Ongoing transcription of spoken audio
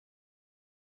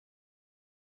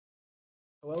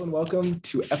Hello and welcome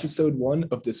to episode 1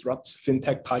 of Disrupt's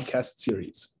FinTech podcast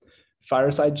series,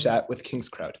 Fireside Chat with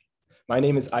KingsCrowd. My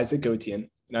name is Isaac Gotian,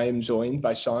 and I am joined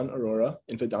by Shaan Arora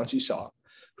and Vedanshi Shah,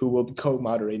 who will be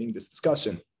co-moderating this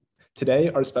discussion. Today,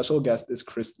 our special guest is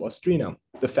Chris Lustrino,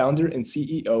 the founder and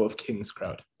CEO of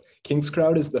KingsCrowd.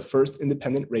 KingsCrowd is the first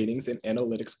independent ratings and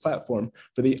analytics platform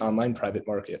for the online private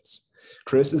markets.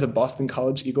 Chris is a Boston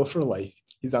College Eagle for life.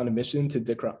 He's on a mission to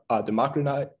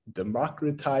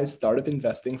democratize startup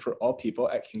investing for all people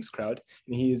at KingsCrowd,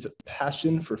 and he has a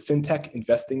passion for fintech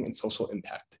investing and social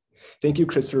impact. Thank you,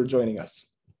 Chris, for joining us.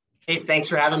 Hey, thanks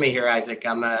for having me here, Isaac.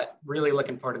 I'm really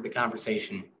looking forward to the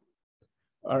conversation.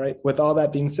 All right, with all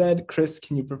that being said, Chris,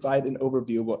 can you provide an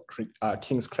overview of what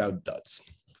KingsCrowd does?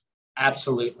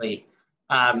 Absolutely.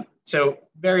 So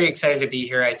very excited to be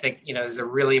here. I think, it's a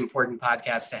really important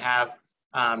podcast to have.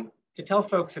 To tell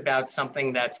folks about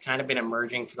something that's kind of been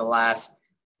emerging for the last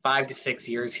 5 to 6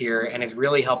 years here and is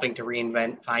really helping to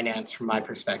reinvent finance from my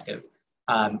perspective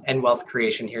and wealth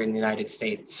creation here in the United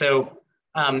States. So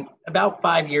about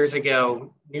 5 years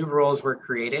ago, new rules were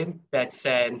created that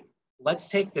said, let's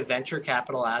take the venture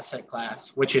capital asset class,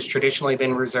 which has traditionally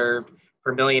been reserved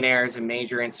for millionaires and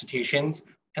major institutions,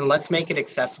 and let's make it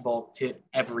accessible to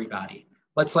everybody.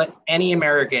 Let's let any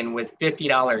American with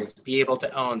 $50 be able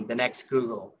to own the next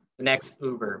Google, the next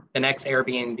Uber, the next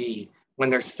Airbnb when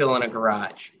they're still in a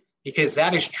garage, because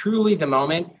that is truly the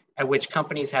moment at which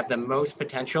companies have the most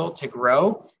potential to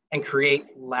grow and create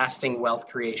lasting wealth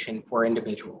creation for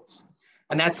individuals.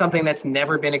 And that's something that's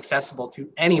never been accessible to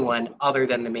anyone other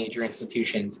than the major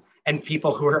institutions and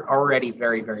people who are already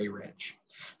very, very rich.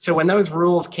 So when those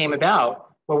rules came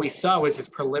about, what we saw was this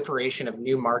proliferation of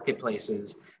new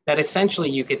marketplaces that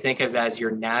essentially you could think of as your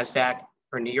NASDAQ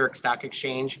or New York Stock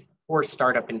Exchange or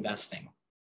startup investing.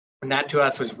 And that to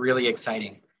us was really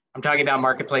exciting. I'm talking about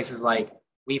marketplaces like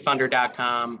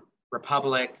WeFunder.com,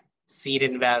 Republic, Seed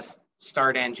Invest,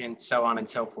 Start Engine, so on and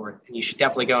so forth. And you should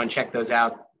definitely go and check those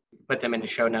out, put them in the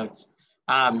show notes.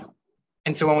 And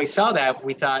so when we saw that,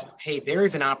 we thought, hey, there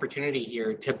is an opportunity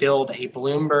here to build a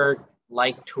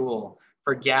Bloomberg-like tool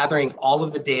for gathering all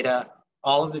of the data,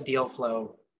 all of the deal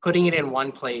flow, putting it in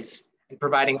one place, and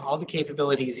providing all the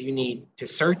capabilities you need to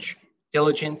search,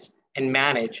 diligence, and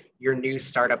manage your new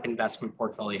startup investment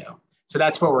portfolio. So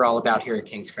that's what we're all about here at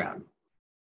KingsCrowd.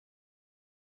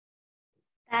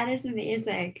 That is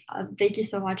amazing. Thank you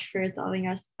so much for telling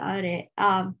us about it.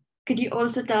 Could you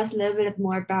also tell us a little bit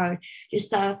more about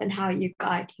yourself and how you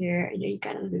got here? I know you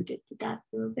kind of alluded to that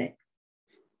a little bit.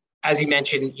 As you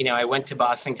mentioned, I went to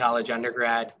Boston College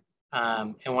undergrad.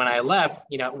 And when I left,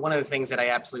 one of the things that I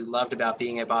absolutely loved about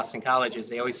being at Boston College is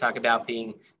they always talk about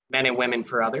being men and women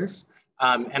for others.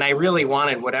 And I really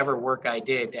wanted whatever work I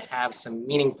did to have some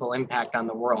meaningful impact on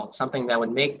the world, something that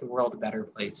would make the world a better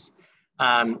place.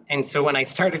 And so when I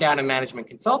started out in management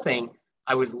consulting,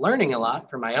 I was learning a lot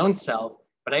for my own self,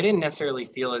 but I didn't necessarily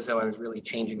feel as though I was really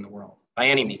changing the world by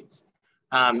any means.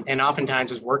 And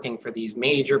oftentimes was working for these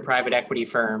major private equity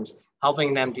firms,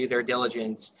 helping them do their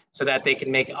diligence so that they could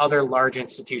make other large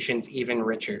institutions even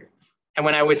richer. And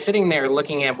when I was sitting there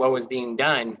looking at what was being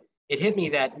done, it hit me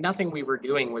that nothing we were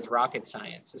doing was rocket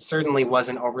science. It certainly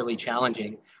wasn't overly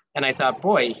challenging. And I thought,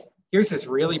 boy, here's this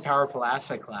really powerful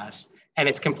asset class, and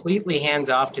it's completely hands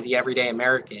off to the everyday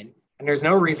American. And there's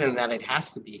no reason that it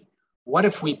has to be. What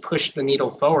if we pushed the needle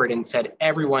forward and said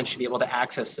everyone should be able to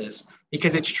access this?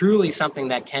 Because it's truly something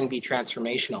that can be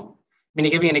transformational. To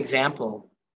give you an example,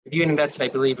 if you had invested, I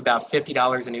believe, about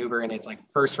 $50 in Uber in its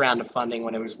first round of funding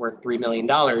when it was worth $3 million,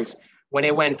 when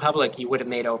it went public, you would have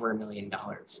made over $1 million.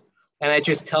 And that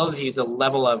just tells you the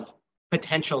level of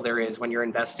potential there is when you're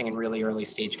investing in really early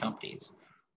stage companies.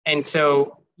 And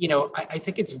so, I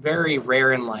think it's very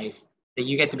rare in life that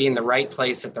you get to be in the right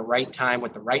place at the right time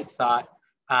with the right thought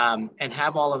and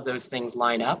have all of those things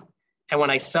line up. And when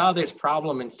I saw this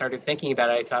problem and started thinking about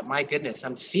it, I thought, my goodness,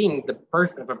 I'm seeing the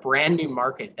birth of a brand new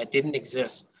market that didn't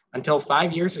exist until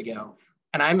 5 years ago.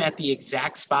 And I'm at the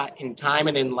exact spot in time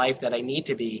and in life that I need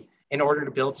to be in order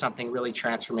to build something really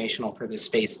transformational for this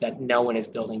space that no one is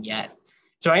building yet.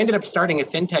 So I ended up starting a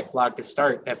FinTech blog to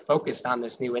start that focused on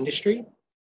this new industry.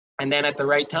 And then at the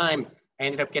right time, I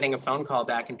ended up getting a phone call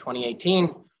back in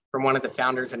 2018 from one of the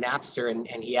founders of Napster. And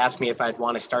he asked me if I'd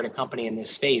want to start a company in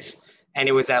this space. And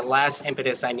it was that last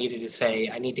impetus I needed to say,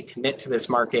 I need to commit to this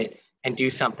market and do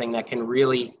something that can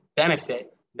really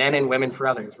benefit men and women for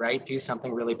others, right? Do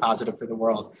something really positive for the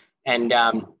world. And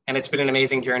it's been an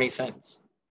amazing journey since.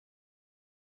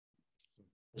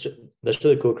 That's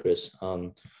really cool, Chris.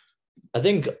 I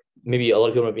think maybe a lot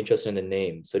of people might be interested in the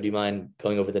name. So do you mind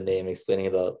going over the name and explaining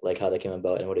about how that came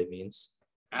about and what it means?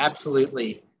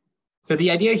 Absolutely. So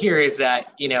the idea here is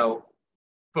that,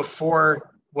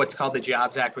 before what's called the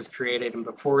Jobs Act was created, and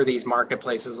before these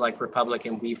marketplaces like Republic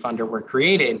and WeFunder were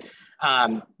created,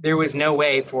 there was no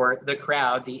way for the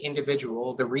crowd, the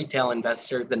individual, the retail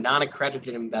investor, the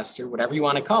non-accredited investor, whatever you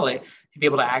want to call it, to be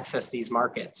able to access these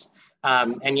markets.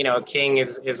 King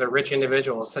is a rich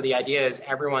individual. So the idea is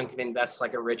everyone can invest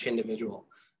like a rich individual.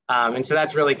 And so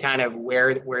that's really kind of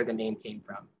where the name came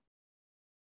from.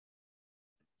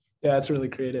 Yeah, that's really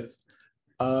creative.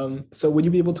 So would you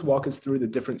be able to walk us through the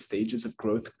different stages of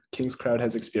growth KingsCrowd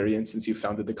has experienced since you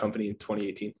founded the company in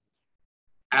 2018?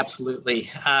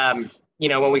 Absolutely.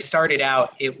 When we started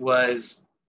out, it was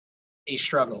a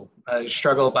struggle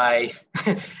by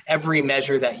every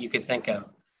measure that you could think of.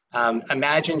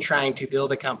 Imagine trying to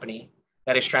build a company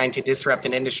that is trying to disrupt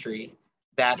an industry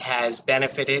that has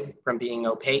benefited from being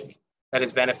opaque, that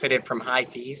has benefited from high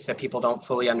fees that people don't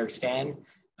fully understand,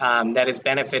 that has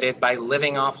benefited by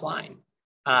living offline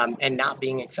and not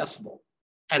being accessible.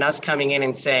 And us coming in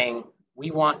and saying,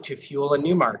 we want to fuel a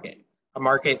new market, a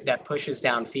market that pushes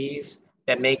down fees,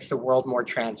 that makes the world more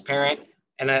transparent,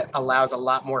 and it allows a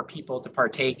lot more people to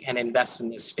partake and invest in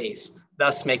this space,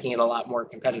 thus making it a lot more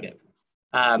competitive.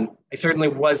 I certainly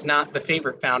was not the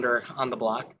favorite founder on the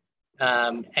block.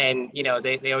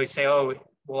 They always say, oh,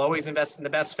 we'll always invest in the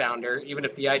best founder, even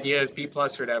if the idea is B+ or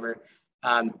whatever.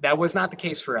 That was not the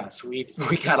case for us. We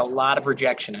got a lot of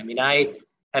rejection. I mean, I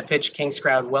have pitched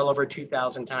KingsCrowd well over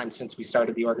 2,000 times since we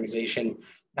started the organization.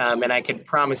 And I can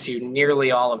promise you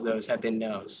nearly all of those have been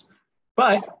no's.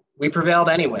 But we prevailed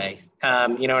anyway.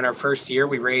 In our first year,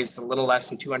 we raised a little less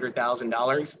than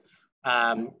 $200,000.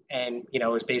 It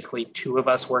was basically two of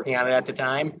us working on it at the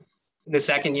time. In the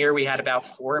second year, we had about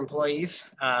 4 employees,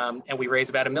 and we raised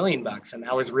about $1 million, and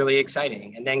that was really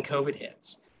exciting. And then COVID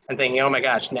hits, and thinking, oh my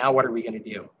gosh, now what are we going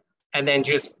to do? And then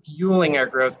just fueling our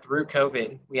growth through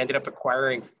COVID, we ended up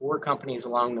acquiring 4 companies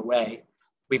along the way.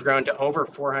 We've grown to over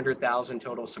 400,000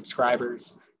 total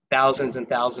subscribers, thousands and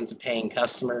thousands of paying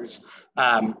customers.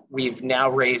 We've now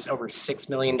raised over $6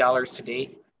 million to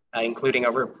date, including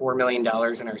over $4 million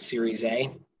in our Series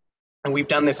A. And we've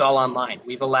done this all online.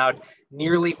 We've allowed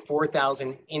nearly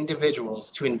 4,000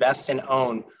 individuals to invest and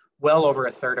own well over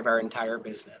a third of our entire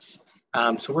business.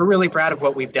 So we're really proud of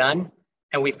what we've done.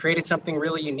 And we've created something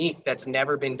really unique that's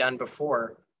never been done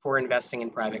before for investing in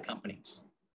private companies.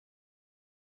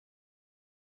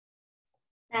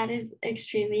 That is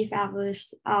extremely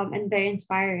fabulous and very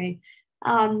inspiring.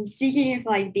 Speaking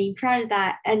of being proud of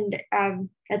that, and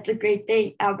that's a great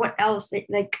thing. What else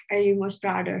are you most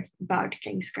proud of about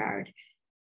KingsCrowd?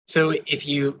 So if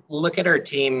you look at our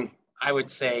team, I would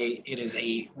say it is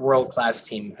a world-class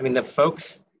team. I mean, the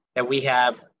folks that we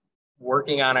have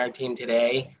working on our team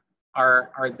today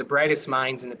are the brightest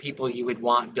minds and the people you would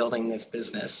want building this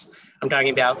business. I'm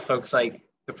talking about folks like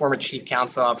the former Chief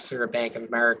Counsel Officer of Bank of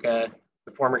America,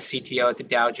 the former CTO at the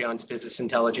Dow Jones Business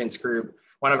Intelligence Group.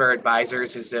 One of our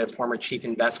advisors is the former Chief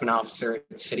Investment Officer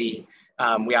at Citi.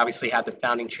 We obviously have the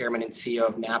founding chairman and CEO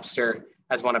of Napster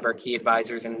as one of our key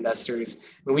advisors and investors.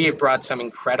 We have brought some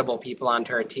incredible people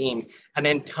onto our team, and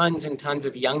then tons and tons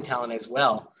of young talent as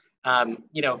well.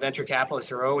 Venture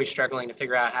capitalists are always struggling to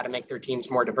figure out how to make their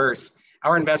teams more diverse.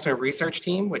 Our investment research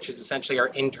team, which is essentially our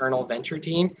internal venture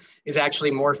team, is actually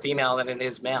more female than it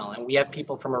is male. And we have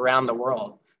people from around the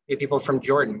world. We have people from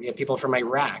Jordan. We have people from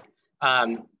Iraq.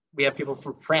 We have people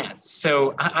from France.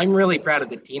 So I'm really proud of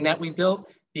the team that we built,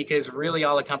 because really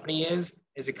all a company is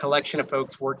a collection of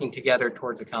folks working together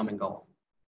towards a common goal.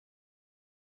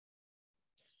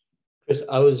 Chris,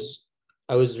 I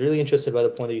was really interested by the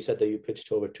point that you said that you pitched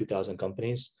to over 2,000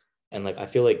 companies. And I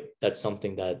feel like that's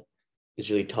something that is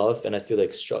really tough. And I feel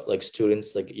like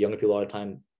students, younger people all the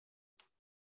time,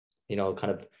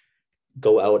 kind of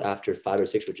go out after 5 or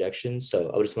 6 rejections. So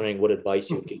I was just wondering what advice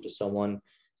you would give to someone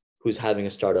who's having a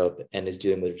startup and is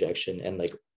dealing with rejection, and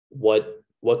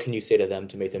what can you say to them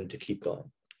to make them to keep going?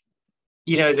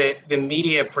 The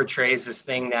media portrays this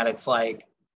thing that it's like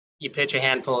you pitch a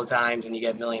handful of times and you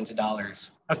get millions of dollars.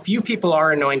 A few people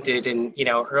are anointed and,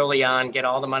 early on get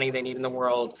all the money they need in the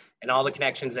world and all the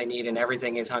connections they need and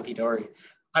everything is hunky-dory.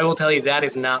 I will tell you that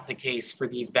is not the case for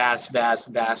the vast, vast,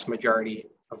 vast majority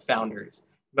of founders.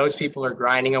 Most people are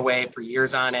grinding away for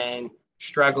years on end,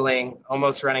 struggling,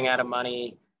 almost running out of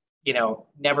money,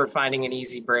 never finding an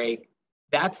easy break.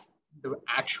 That's the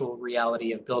actual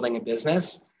reality of building a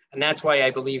business. And that's why I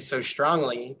believe so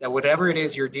strongly that whatever it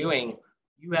is you're doing,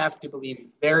 you have to believe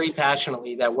very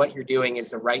passionately that what you're doing is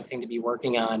the right thing to be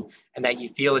working on and that you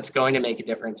feel it's going to make a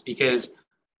difference, because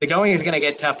the going is going to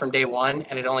get tough from day one,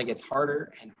 and it only gets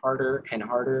harder and harder and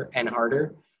harder and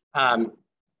harder.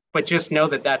 But just know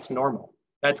that that's normal.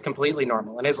 That's completely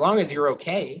normal. And as long as you're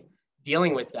okay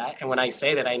dealing with that, and when I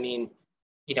say that, I mean,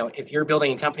 if you're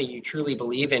building a company you truly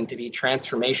believe in to be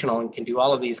transformational and can do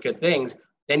all of these good things,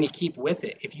 then you keep with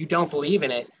it. If you don't believe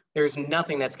in it, there's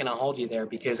nothing that's going to hold you there,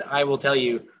 because I will tell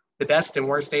you, the best and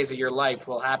worst days of your life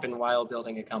will happen while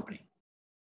building a company.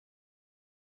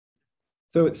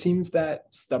 So it seems that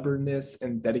stubbornness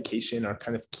and dedication are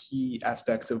kind of key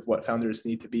aspects of what founders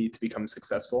need to be to become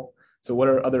successful. So what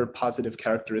are other positive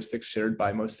characteristics shared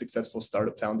by most successful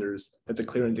startup founders that's a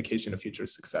clear indication of future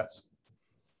success?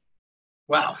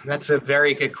 Wow, that's a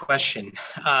very good question.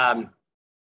 I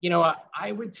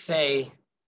would say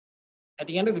at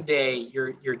the end of the day,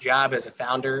 your job as a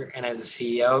founder and as a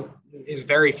CEO is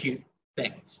very few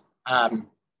things.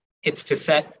 It's to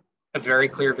set a very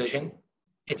clear vision.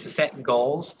 It's to set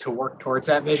goals to work towards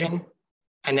that vision.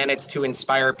 And then it's to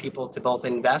inspire people to both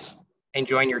invest and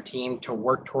join your team to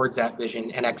work towards that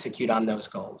vision and execute on those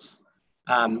goals.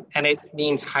 And it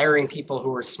means hiring people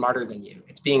who are smarter than you.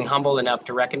 It's being humble enough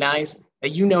to recognize that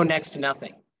you know next to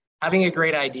nothing. Having a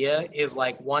great idea is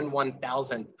like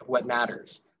 1/1000th of what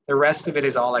matters. The rest of it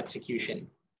is all execution.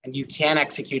 And you can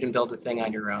execute and build a thing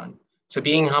on your own. So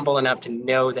being humble enough to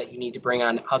know that you need to bring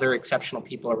on other exceptional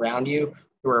people around you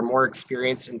who are more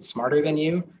experienced and smarter than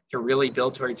you to really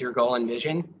build towards your goal and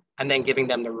vision, and then giving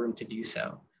them the room to do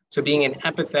so. So being an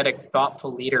empathetic,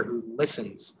 thoughtful leader who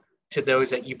listens to those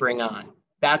that you bring on.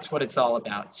 That's what it's all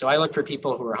about. So I look for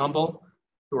people who are humble,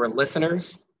 who are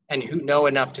listeners, and who know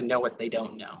enough to know what they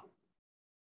don't know.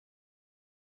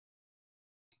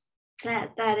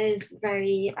 That is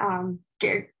very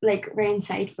very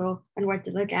insightful on what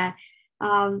to look at.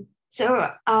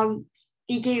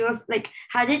 Speaking of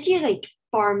how did you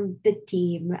form the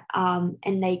team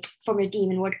and form your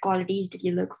team, and what qualities did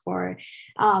you look for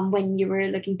when you were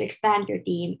looking to expand your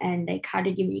team, and how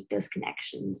did you make those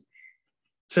connections?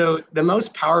 So the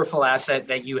most powerful asset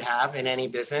that you have in any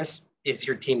business is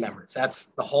your team members. That's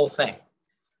the whole thing.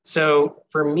 So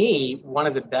for me, one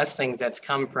of the best things that's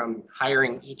come from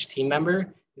hiring each team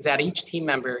member is that each team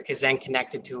member is then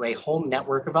connected to a whole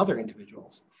network of other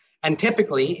individuals. And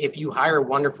typically, if you hire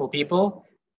wonderful people,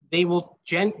 they will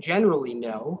generally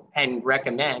know and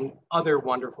recommend other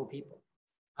wonderful people.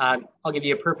 I'll give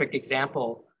you a perfect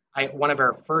example. One of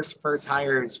our first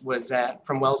hires was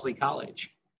from Wellesley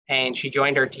College, and she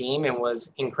joined our team and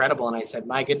was incredible. And I said,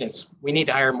 my goodness, we need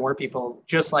to hire more people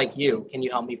just like you. Can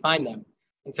you help me find them?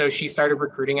 And so she started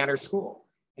recruiting at her school.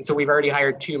 And so we've already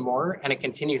hired 2 more, and it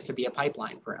continues to be a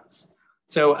pipeline for us.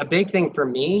 So a big thing for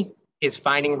me is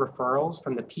finding referrals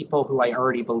from the people who I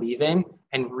already believe in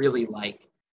and really like.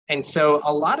 And so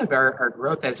a lot of our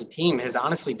growth as a team has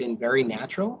honestly been very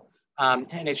natural.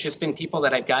 And it's just been people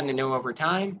that I've gotten to know over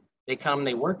time. They come,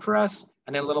 they work for us,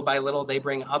 and then little by little, they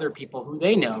bring other people who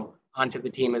they know onto the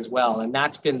team as well. And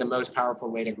that's been the most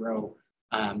powerful way to grow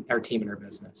our team and our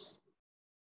business.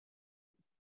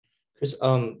 Because,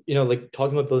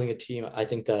 talking about building a team, I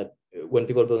think that when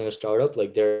people are building a startup,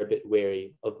 they're a bit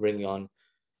wary of bringing on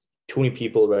too many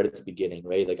people right at the beginning,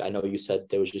 right? I know you said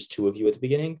there was just 2 of you at the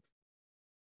beginning.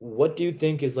 What do you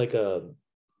think is a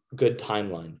good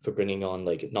timeline for bringing on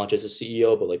not just a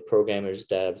CEO, but programmers,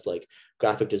 devs,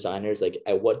 graphic designers?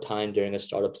 At what time during a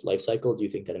startup's life cycle do you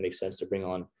think that it makes sense to bring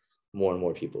on more and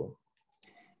more people?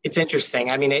 It's interesting.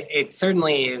 I mean, it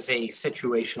certainly is a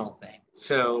situational thing.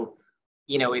 So,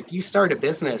 if you start a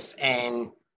business and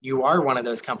you are one of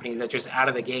those companies that just out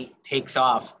of the gate takes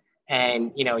off,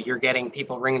 and you're getting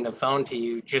people ringing the phone to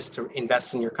you just to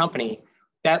invest in your company,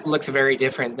 that looks very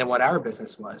different than what our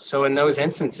business was. So in those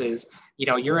instances,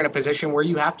 you're in a position where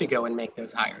you have to go and make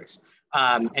those hires,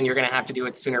 and you're going to have to do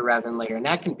it sooner rather than later. And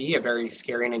that can be a very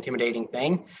scary and intimidating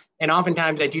thing. And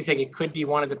oftentimes I do think it could be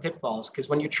one of the pitfalls, because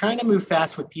when you're trying to move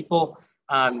fast with people,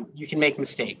 you can make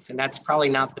mistakes, and that's probably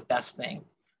not the best thing.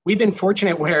 We've been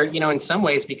fortunate where, in some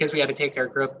ways, because we had to take our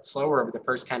growth slower over the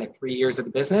first kind of 3 years of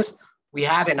the business, we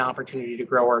had an opportunity to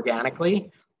grow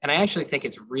organically. And I actually think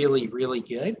it's really, really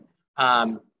good.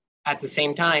 At the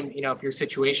same time, if your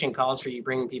situation calls for you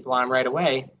bringing people on right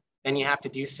away, then you have to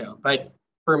do so. But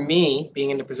for me, being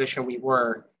in the position we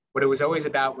were, what it was always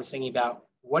about was thinking about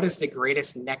what is the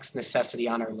greatest next necessity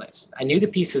on our list. I knew the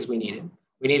pieces we needed.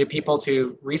 We needed people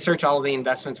to research all of the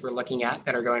investments we're looking at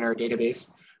that are going in our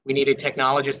database. We needed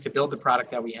technologists to build the product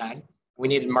that we had. We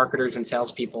needed marketers and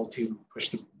salespeople to push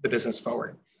the business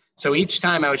forward. So each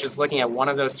time I was just looking at one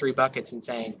of those 3 buckets and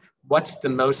saying, what's the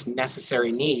most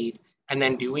necessary need? And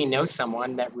then do we know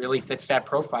someone that really fits that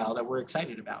profile that we're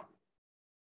excited about?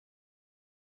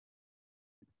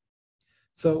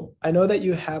 So I know that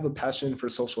you have a passion for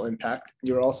social impact.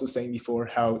 You were also saying before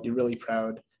how you're really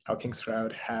proud how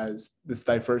KingsCrowd has this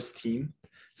diverse team.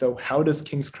 So how does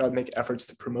KingsCrowd make efforts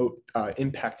to promote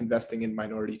impact investing in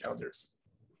minority founders?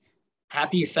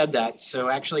 Happy you said that. So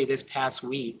actually this past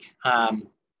week,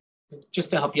 just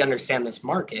to help you understand this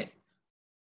market,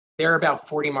 there are about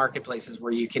 40 marketplaces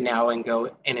where you can now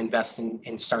go and invest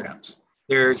in startups.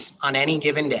 There's, on any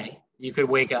given day, you could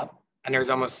wake up and there's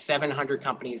almost 700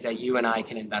 companies that you and I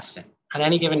can invest in on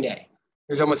any given day.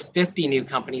 There's almost 50 new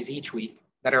companies each week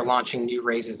that are launching new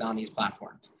raises on these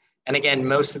platforms. And again,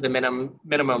 most of the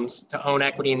minimums to own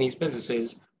equity in these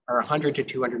businesses are $100 to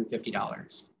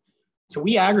 $250. So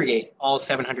we aggregate all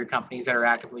 700 companies that are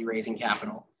actively raising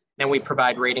capital. Then we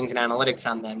provide ratings and analytics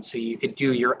on them so you could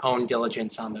do your own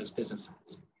diligence on those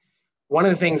businesses. One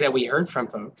of the things that we heard from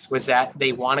folks was that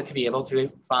they wanted to be able to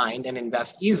find and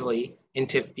invest easily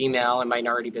into female and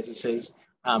minority businesses.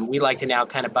 We like to now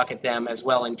kind of bucket them as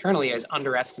well internally as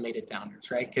underestimated founders,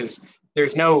 right? Because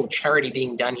there's no charity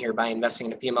being done here by investing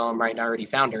in a female or minority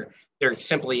founder. They're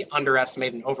simply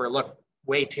underestimated and overlooked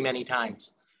way too many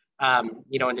times. In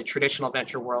the traditional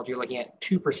venture world, you're looking at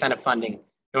 2% of funding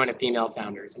going to female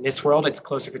founders. In this world, it's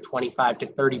closer to 25 to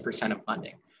 30% of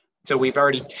funding. So we've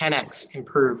already 10x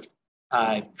improved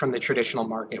from the traditional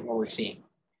market, what we're seeing.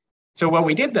 So what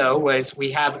we did, though, was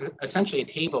we have essentially a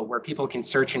table where people can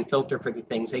search and filter for the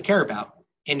things they care about,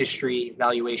 industry,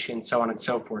 valuation, so on and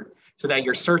so forth, so that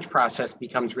your search process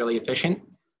becomes really efficient.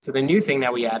 So the new thing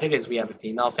that we added is we have a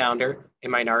female founder, a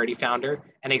minority founder,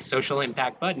 and a social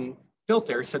impact button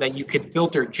filter so that you could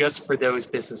filter just for those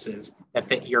businesses that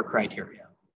fit your criteria.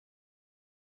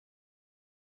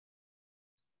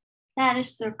 That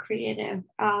is so creative.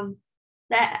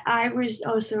 That I was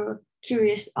also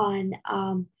curious on.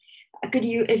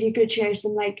 If you could share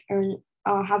some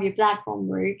or how your platform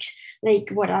works,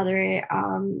 like what other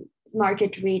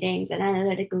market ratings and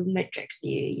analytical metrics do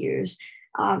you use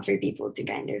for people to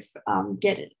kind of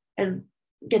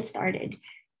get started?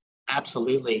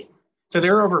 Absolutely. So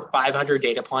there are over 500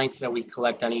 data points that we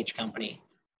collect on each company.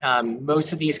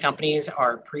 Most of these companies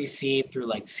are pre-seed through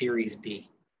like Series B.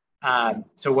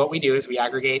 So what we do is we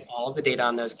aggregate all of the data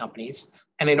on those companies.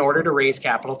 And in order to raise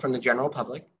capital from the general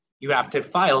public, you have to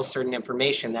file certain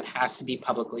information that has to be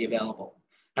publicly available.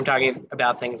 I'm talking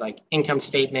about things like income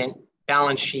statement,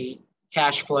 balance sheet,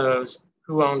 cash flows,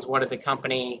 who owns what of the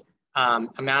company,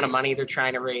 amount of money they're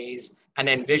trying to raise, and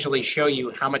then visually show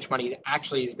you how much money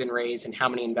actually has been raised and how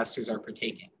many investors are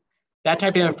partaking. That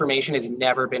type of information has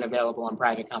never been available on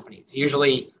private companies.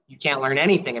 Usually you can't learn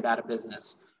anything about a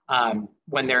business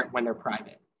when they're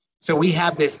private. So we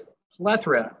have this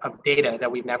plethora of data that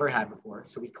we've never had before.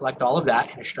 So we collect all of that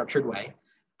in a structured way.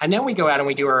 And then we go out and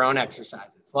we do our own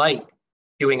exercises, like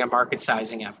doing a market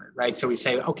sizing effort, right? So we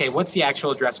say, okay, what's the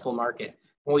actual addressable market?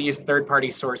 We'll use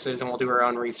third-party sources and we'll do our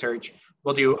own research.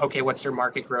 We'll do, okay, what's their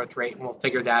market growth rate? And we'll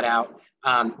figure that out.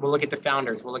 We'll look at the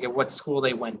founders. We'll look at what school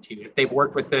they went to. If they've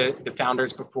worked with the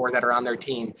founders before that are on their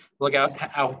team, look at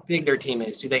how big their team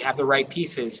is. Do they have the right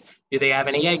pieces? Do they have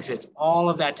any exits? All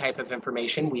of that type of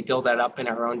information, we build that up in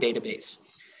our own database.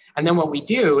 And then what we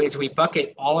do is we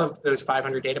bucket all of those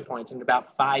 500 data points into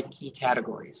about 5 key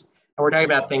categories. And we're talking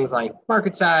about things like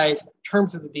market size,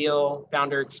 terms of the deal,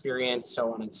 founder experience,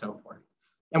 so on and so forth.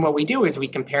 And what we do is we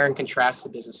compare and contrast the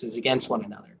businesses against one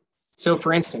another. So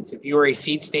for instance, if you are a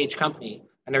seed stage company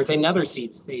and there's another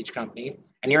seed stage company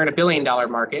and you're in a $1 billion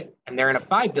market and they're in a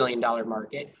 $5 billion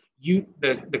market,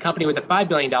 the company with the $5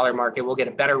 billion market will get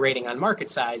a better rating on market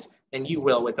size than you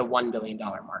will with a $1 billion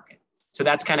market. So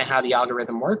that's kind of how the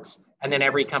algorithm works. And then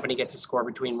every company gets a score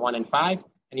between 1 and 5,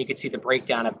 and you can see the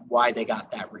breakdown of why they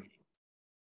got that rating.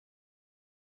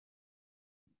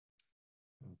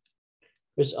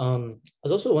 Chris, I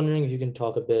was also wondering if you can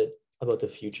talk a bit about the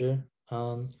future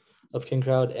of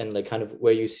KingsCrowd and like kind of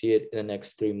where you see it in the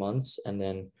next 3 months and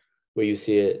then where you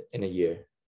see it in a year.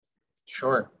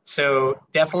 Sure. So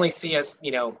definitely see us,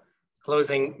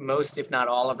 closing most, if not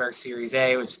all of our Series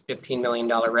A, which is $15 million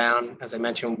round. As I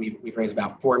mentioned, we've raised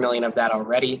about 4 million of that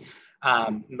already,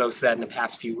 most of that in the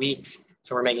past few weeks.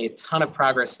 So we're making a ton of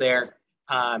progress there.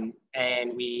 And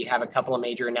we have a couple of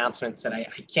major announcements that I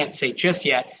can't say just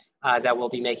yet that we'll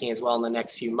be making as well in the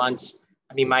next few months.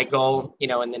 I mean, my goal,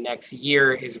 in the next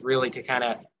year is really to kind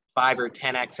of 5 or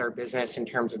 10x our business in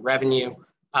terms of revenue,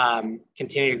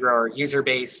 continue to grow our user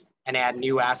base, and add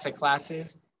new asset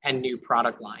classes and new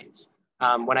product lines.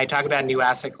 When I talk about new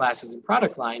asset classes and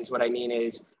product lines, what I mean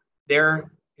is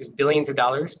there is billions of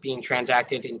dollars being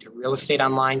transacted into real estate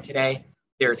online today.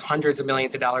 There's hundreds of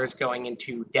millions of dollars going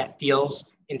into debt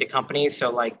deals into companies. So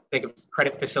like think of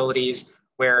credit facilities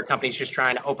where a company's just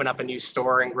trying to open up a new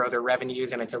store and grow their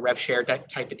revenues, and it's a rev share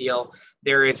type of deal.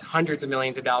 There is hundreds of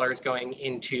millions of dollars going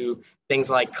into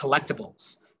things like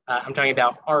collectibles. I'm talking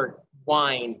about art,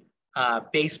 wine,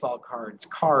 baseball cards,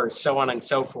 cars, so on and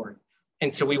so forth.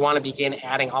 And so we want to begin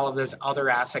adding all of those other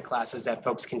asset classes that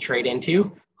folks can trade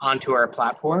into onto our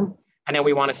platform. And then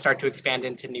we want to start to expand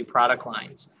into new product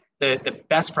lines. The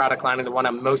best product line and the one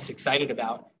I'm most excited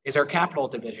about is our capital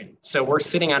division. So we're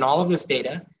sitting on all of this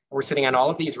data, we're sitting on all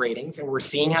of these ratings, and we're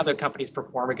seeing how the companies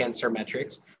perform against our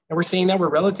metrics. And we're seeing that we're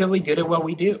relatively good at what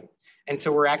we do. And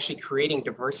so we're actually creating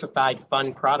diversified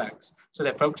fund products so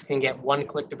that folks can get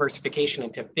one-click diversification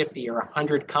into 50 or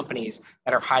 100 companies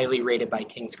that are highly rated by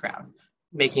KingsCrowd,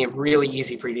 making it really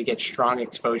easy for you to get strong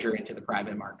exposure into the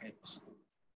private markets.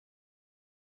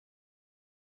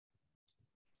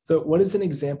 So what is an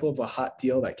example of a hot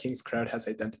deal that KingsCrowd has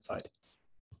identified?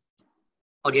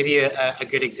 I'll give you a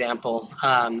good example.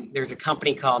 There's a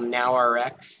company called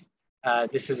NowRx.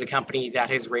 This is a company that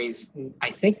has raised, I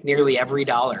think, nearly every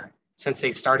dollar since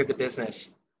they started the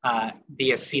business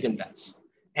via seed invest.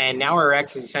 And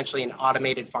NowRx is essentially an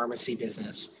automated pharmacy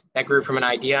business that grew from an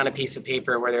idea on a piece of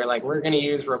paper where they're like, we're going to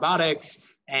use robotics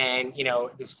and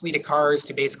this fleet of cars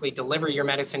to basically deliver your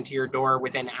medicine to your door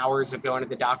within hours of going to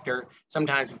the doctor,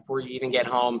 sometimes before you even get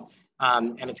home.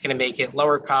 And it's going to make it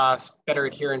lower cost, better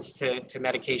adherence to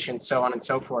medication, so on and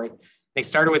so forth. They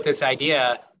started with this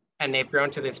idea and they've grown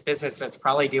to this business that's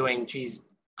probably doing,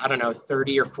 I don't know,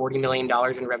 30 or $40 million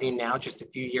in revenue now, just a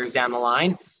few years down the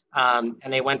line. And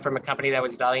they went from a company that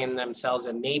was valuing themselves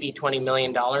at maybe $20 million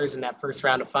in that first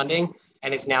round of funding,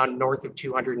 and is now north of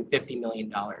 $250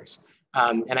 million.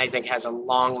 And I think has a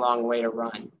long, long way to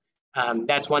run.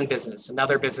 That's one business.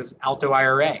 Another business, Alto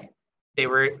IRA. They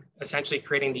were essentially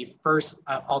creating the first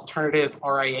alternative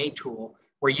RIA tool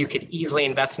where you could easily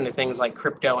invest into things like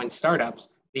crypto and startups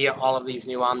via all of these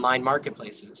new online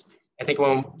marketplaces. I think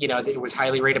when it was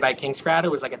highly rated by KingsCrowd,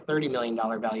 it was like a $30 million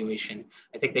valuation.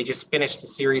 I think they just finished the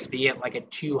Series B at like a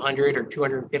 $200 or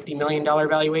 $250 million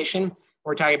valuation.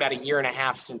 We're talking about a year and a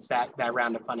half since that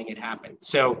round of funding had happened.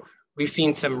 So we've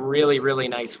seen some really, really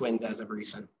nice wins as of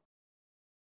recent.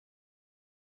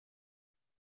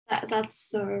 That's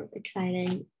so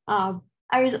exciting.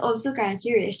 I was also kind of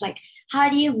curious, like, how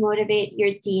do you motivate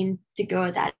your team to go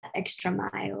that extra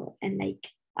mile and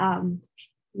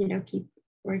keep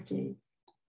working?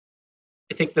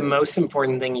 I think the most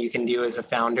important thing you can do as a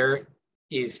founder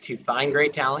is to find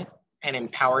great talent and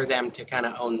empower them to kind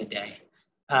of own the day.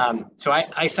 So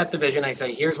I set the vision. I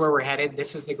say, here's where we're headed.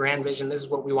 This is the grand vision. This is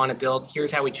what we want to build.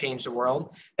 Here's how we change the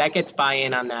world. That gets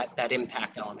buy-in on that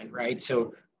impact element, right?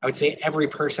 So I would say every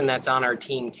person that's on our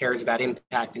team cares about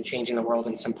impact and changing the world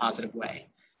in some positive way,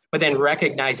 but then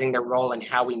recognizing their role and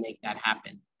how we make that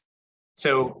happen.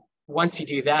 So once you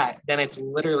do that, then it's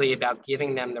literally about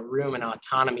giving them the room and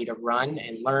autonomy to run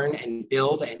and learn and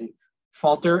build and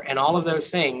falter and all of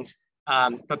those things,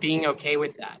 but being okay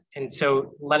with that. And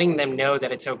so letting them know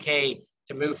that it's okay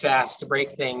to move fast, to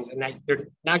break things, and that they're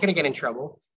not going to get in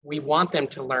trouble. We want them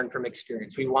to learn from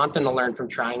experience. We want them to learn from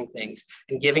trying things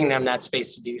and giving them that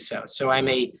space to do so. So I'm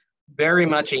very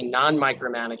much a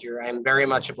non-micromanager. I'm very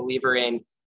much a believer in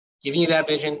giving you that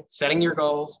vision, setting your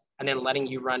goals, and then letting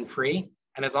you run free.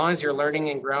 And as long as you're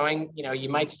learning and growing, you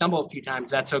might stumble a few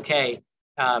times. That's okay.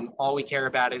 All we care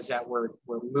about is that we're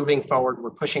moving forward,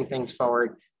 we're pushing things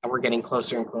forward, and we're getting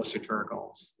closer and closer to our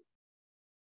goals.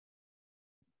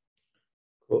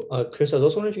 Cool. Chris, I was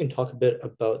also wondering if you can talk a bit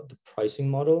about the pricing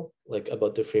model, like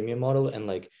about the freemium model,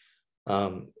 and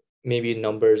maybe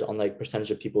numbers on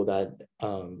percentage of people that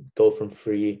go from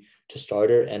free to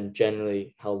starter, and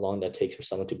generally how long that takes for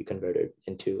someone to be converted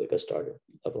into a starter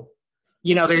level.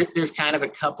 There's kind of a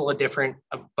couple of different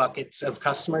buckets of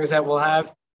customers that we'll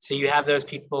have. So you have those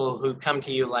people who come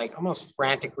to you almost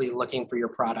frantically looking for your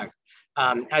product.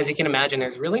 As you can imagine,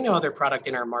 there's really no other product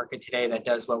in our market today that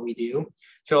does what we do.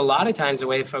 So a lot of times the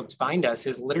way folks find us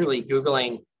is literally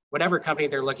Googling whatever company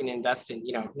they're looking to invest in,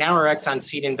 NowRx on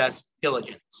seed invest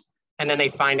diligence. And then they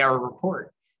find our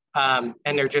report. And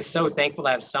they're just so thankful to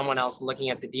have someone else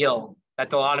looking at the deal that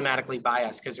they'll automatically buy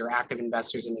us because they're active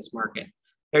investors in this market.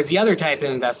 There's the other type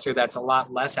of investor that's a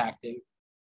lot less active,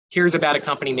 hears about a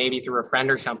company maybe through a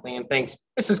friend or something and thinks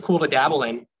this is cool to dabble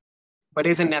in, but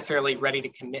isn't necessarily ready to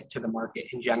commit to the market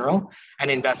in general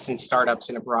and invest in startups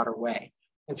in a broader way.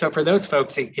 And so for those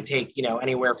folks, it could take,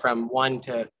 anywhere from 1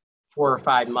 to 4 or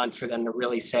 5 months for them to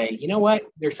really say, you know what,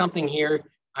 there's something here.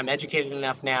 I'm educated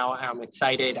enough now. I'm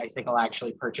excited. I think I'll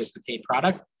actually purchase the paid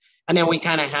product. And then we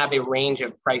kind of have a range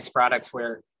of price products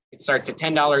where it starts at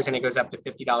 $10 and it goes up to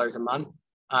 $50 a month.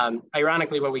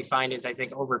 Ironically, what we find is I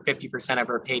think over 50% of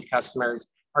our paid customers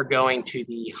are going to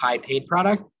the high paid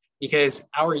product because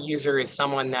our user is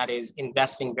someone that is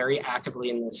investing very actively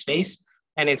in this space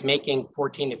and is making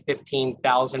 14 to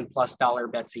 15,000 plus dollar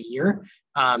bets a year.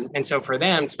 And so for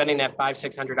them, spending that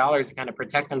 $500-600 to kind of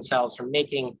protect themselves from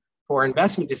making poor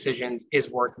investment decisions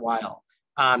is worthwhile.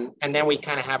 And then we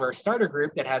kind of have our starter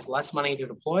group that has less money to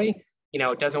deploy,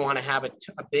 doesn't want to have a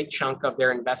big chunk of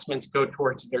their investments go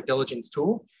towards their diligence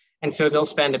tool. And so they'll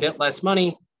spend a bit less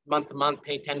money month to month,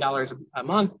 pay $10 a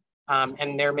month.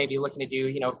 And they're maybe looking to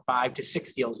do, 5 to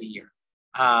 6 deals a year.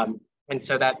 And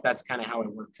so that's kind of how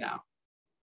it works out.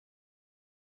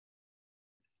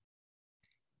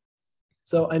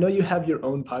 So I know you have your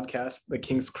own podcast, the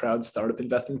KingsCrowd Startup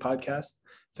Investing Podcast.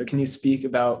 So can you speak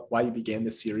about why you began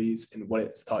this series and what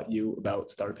it's taught you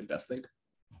about startup investing?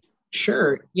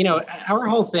 Sure. Our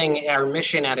whole thing, our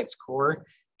mission at its core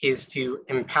is to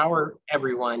empower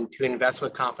everyone to invest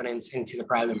with confidence into the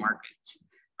private markets.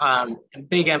 A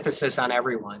big emphasis on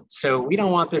everyone. So we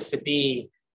don't want this to be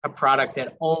a product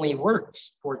that only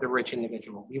works for the rich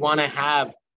individual. We want to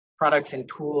have products and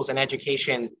tools and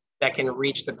education that can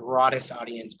reach the broadest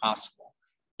audience possible.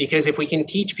 Because if we can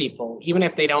teach people, even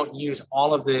if they don't use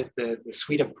all of the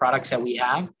suite of products that we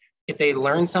have, if they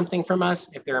learn something from us,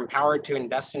 if they're empowered to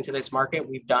invest into this market,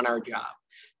 we've done our job.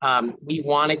 We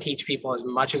want to teach people as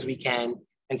much as we can.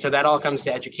 And so that all comes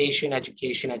to education.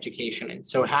 And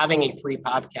so having a free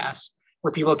podcast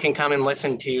where people can come and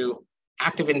listen to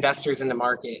active investors in the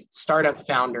market, startup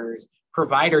founders,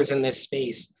 providers in this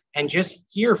space, and just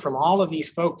hear from all of these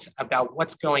folks about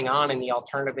what's going on in the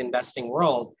alternative investing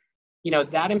world,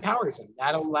 that empowers them.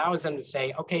 That allows them to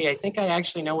say, okay, I think I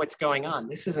actually know what's going on.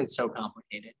 This isn't so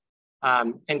complicated.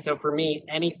 And so for me,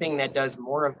 anything that does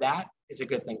more of that is a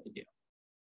good thing to do.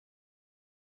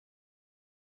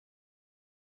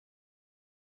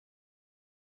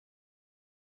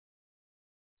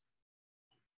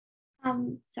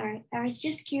 Sorry, I was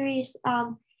just curious,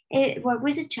 what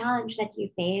was a challenge that you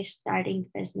faced starting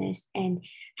business and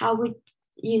how would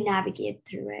you navigate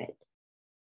through it?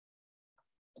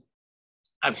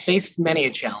 I've faced many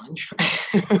a challenge,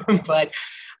 but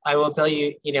I will tell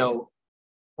you,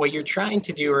 what you're trying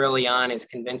to do early on is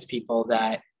convince people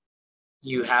that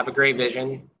you have a great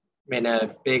vision and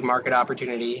a big market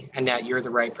opportunity and that you're the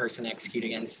right person to execute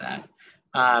against that.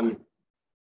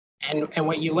 And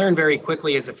what you learn very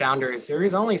quickly as a founder is there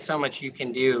is only so much you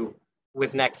can do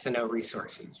with next to no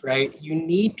resources, right? You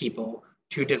need people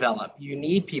to develop. You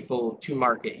need people to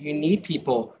market. You need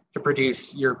people to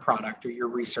produce your product or your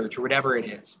research or whatever it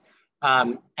is.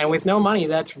 And with no money,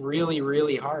 that's really,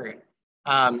 really hard.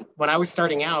 When I was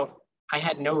starting out, I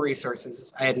had no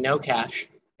resources. I had no cash.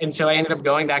 And so I ended up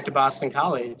going back to Boston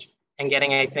College and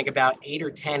getting, I think, about 8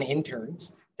 or 10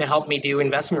 interns to help me do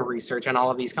investment research on all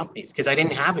of these companies because I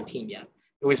didn't have a team yet.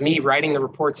 It was me writing the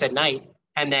reports at night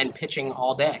and then pitching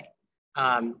all day.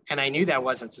 And I knew that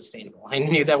wasn't sustainable. I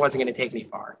knew that wasn't going to take me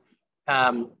far.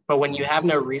 But when you have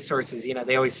no resources,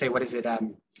 they always say, what is it?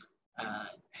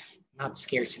 Not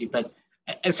scarcity, but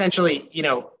essentially,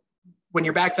 when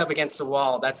your back's up against the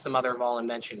wall, that's the mother of all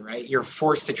invention, right? You're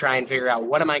forced to try and figure out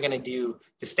what am I going to do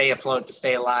to stay afloat, to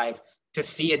stay alive, to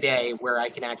see a day where I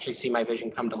can actually see my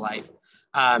vision come to life.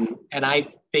 And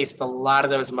I faced a lot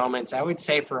of those moments, I would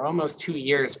say for almost 2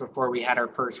 years before we had our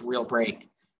first real break.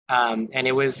 And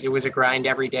it was a grind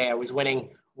every day. I was winning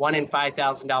 $1,000 and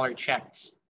 $5,000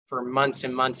 checks for months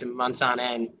and months and months on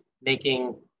end,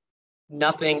 making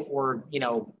nothing or,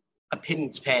 a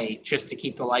pittance pay just to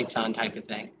keep the lights on type of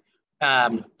thing.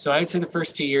 So I would say the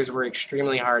first 2 years were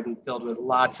extremely hard and filled with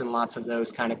lots and lots of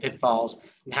those kind of pitfalls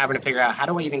and having to figure out how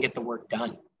do I even get the work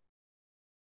done?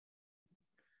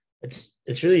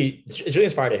 It's really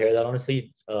inspiring to hear that,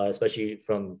 honestly, especially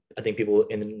from, I think, people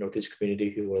in the Northeast community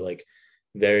who were like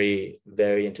very,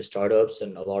 very into startups,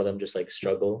 and a lot of them just like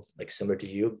struggle, like similar to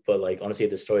you. But like, honestly,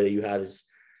 the story that you have is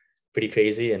pretty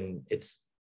crazy, and it's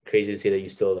crazy to see that you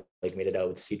still like made it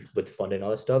out with funding and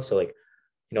all that stuff. So like,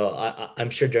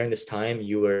 I'm sure during this time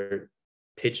you were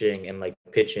pitching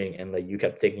and you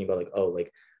kept thinking about like, oh,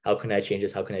 like how can I change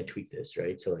this? How can I tweak this?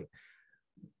 Right. So like,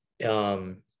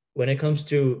 when it comes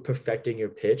to perfecting your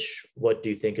pitch, what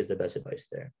do you think is the best advice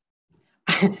there?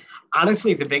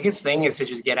 Honestly, the biggest thing is to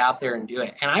just get out there and do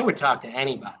it. And I would talk to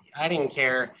anybody. I didn't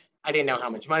care. I didn't know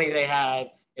how much money they had,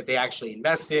 if they actually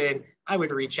invested. I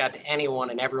would reach out to anyone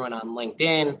and everyone on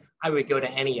LinkedIn. I would go to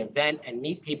any event and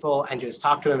meet people and just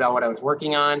talk to them about what I was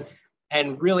working on.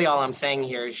 And really all I'm saying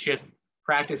here is just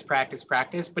practice,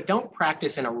 but don't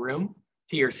practice in a room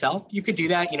to yourself. You could do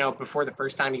that, before the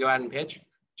first time you go out and pitch.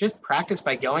 Just practice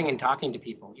by going and talking to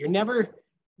people. You're never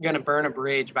going to burn a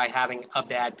bridge by having a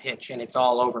bad pitch and it's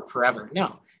all over forever.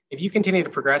 No, if you continue to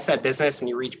progress that business and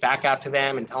you reach back out to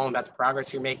them and tell them about the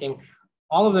progress you're making,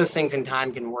 All of those things in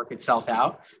time can work itself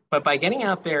out. But by getting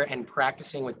out there and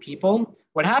practicing with people,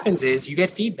 what happens is you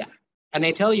get feedback and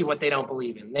they tell you what they don't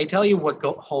believe in. They tell you what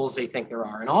holes they think there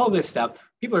are and all of this stuff.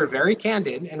 People are very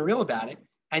candid and real about it.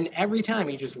 And every time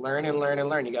you just learn and learn and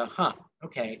learn, you go,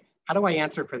 okay, how do I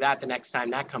answer for that the next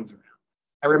time that comes around?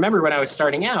 I remember when I was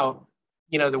starting out,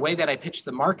 the way that I pitched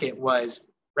the market was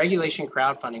regulation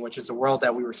crowdfunding, which is the world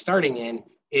that we were starting in,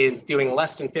 is doing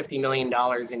less than $50 million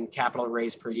in capital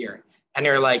raised per year. And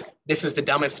they're like, this is the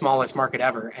dumbest, smallest market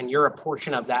ever. And you're a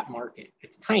portion of that market.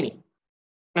 It's tiny.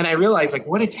 And I realized, like,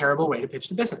 what a terrible way to pitch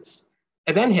the business.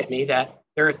 It then hit me that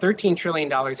there are $13 trillion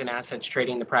in assets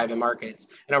trading in the private markets.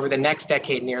 And over the next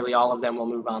decade, nearly all of them will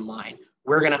move online.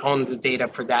 We're going to own the data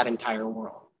for that entire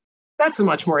world. That's a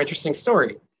much more interesting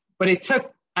story. But it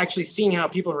took actually seeing how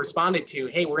people responded to,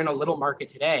 hey, we're in a little market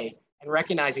today, and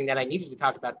recognizing that I needed to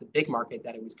talk about the big market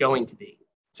that it was going to be.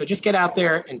 So just get out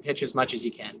there and pitch as much as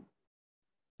you can.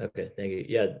 Okay, thank you.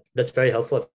 Yeah, that's very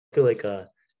helpful. I feel like,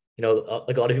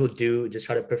 like a lot of people do just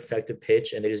try to perfect the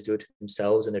pitch and they just do it to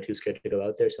themselves and they're too scared to go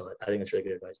out there. So I think that's really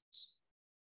good advice.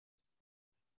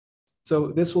 So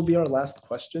this will be our last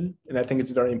question. And I think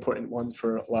it's a very important one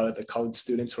for a lot of the college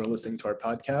students who are listening to our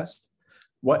podcast.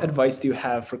 What advice do you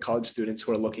have for college students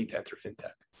who are looking to enter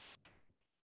FinTech?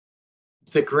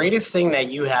 The greatest thing that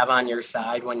you have on your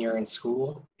side when you're in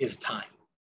school is time.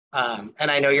 And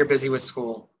I know you're busy with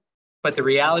school, but the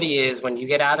reality is when you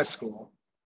get out of school,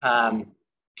 kind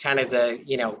of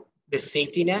the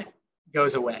safety net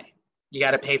goes away. You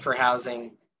got to pay for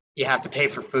housing. You have to pay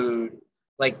for food.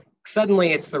 Like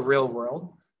suddenly it's the real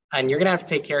world and you're going to have to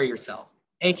take care of yourself.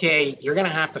 AKA you're going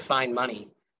to have to find money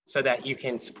so that you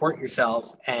can support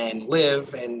yourself and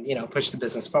live and, push the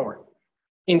business forward.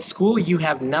 In school, you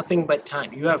have nothing but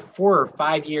time. You have 4 or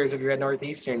 5 years if you're at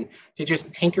Northeastern to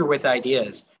just tinker with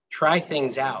ideas, try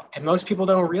things out. And most people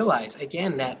don't realize,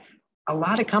 again, that a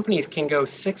lot of companies can go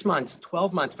 6 months,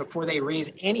 12 months before they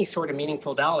raise any sort of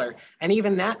meaningful dollar. And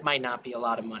even that might not be a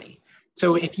lot of money.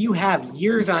 So if you have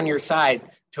years on your side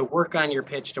to work on your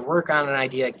pitch, to work on an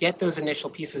idea, get those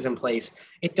initial pieces in place,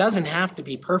 it doesn't have to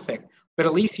be perfect. But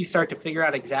at least you start to figure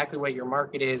out exactly what your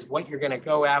market is, what you're going to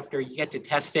go after. You get to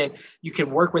test it. You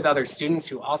can work with other students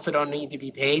who also don't need to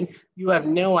be paid. You have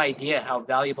no idea how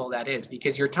valuable that is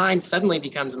because your time suddenly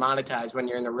becomes monetized when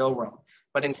you're in the real world.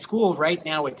 But in school right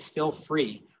now, it's still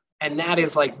free. And that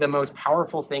is like the most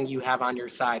powerful thing you have on your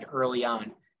side early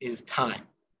on is time.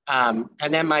 And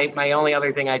then my only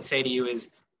other thing I'd say to you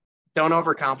is don't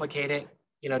overcomplicate it.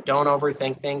 Don't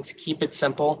overthink things. Keep it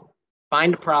simple.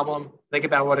 Find a problem, think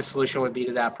about what a solution would be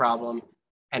to that problem,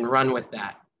 and run with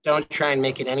that. Don't try and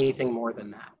make it anything more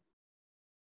than that.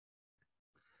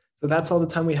 So that's all the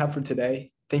time we have for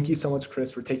today. Thank you so much,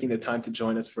 Chris, for taking the time to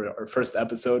join us for our first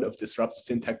episode of Disrupt's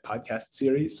FinTech podcast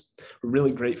series. We're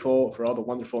really grateful for all the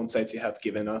wonderful insights you have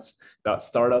given us about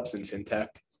startups and FinTech,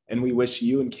 and we wish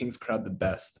you and KingsCrowd the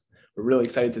best. We're really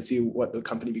excited to see what the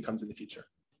company becomes in the future.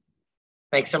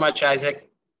 Thanks so much,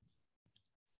 Isaac.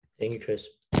 Thank you, Chris.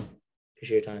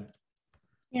 Appreciate your time.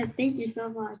 Yeah, thank you so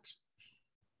much.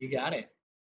 You got it.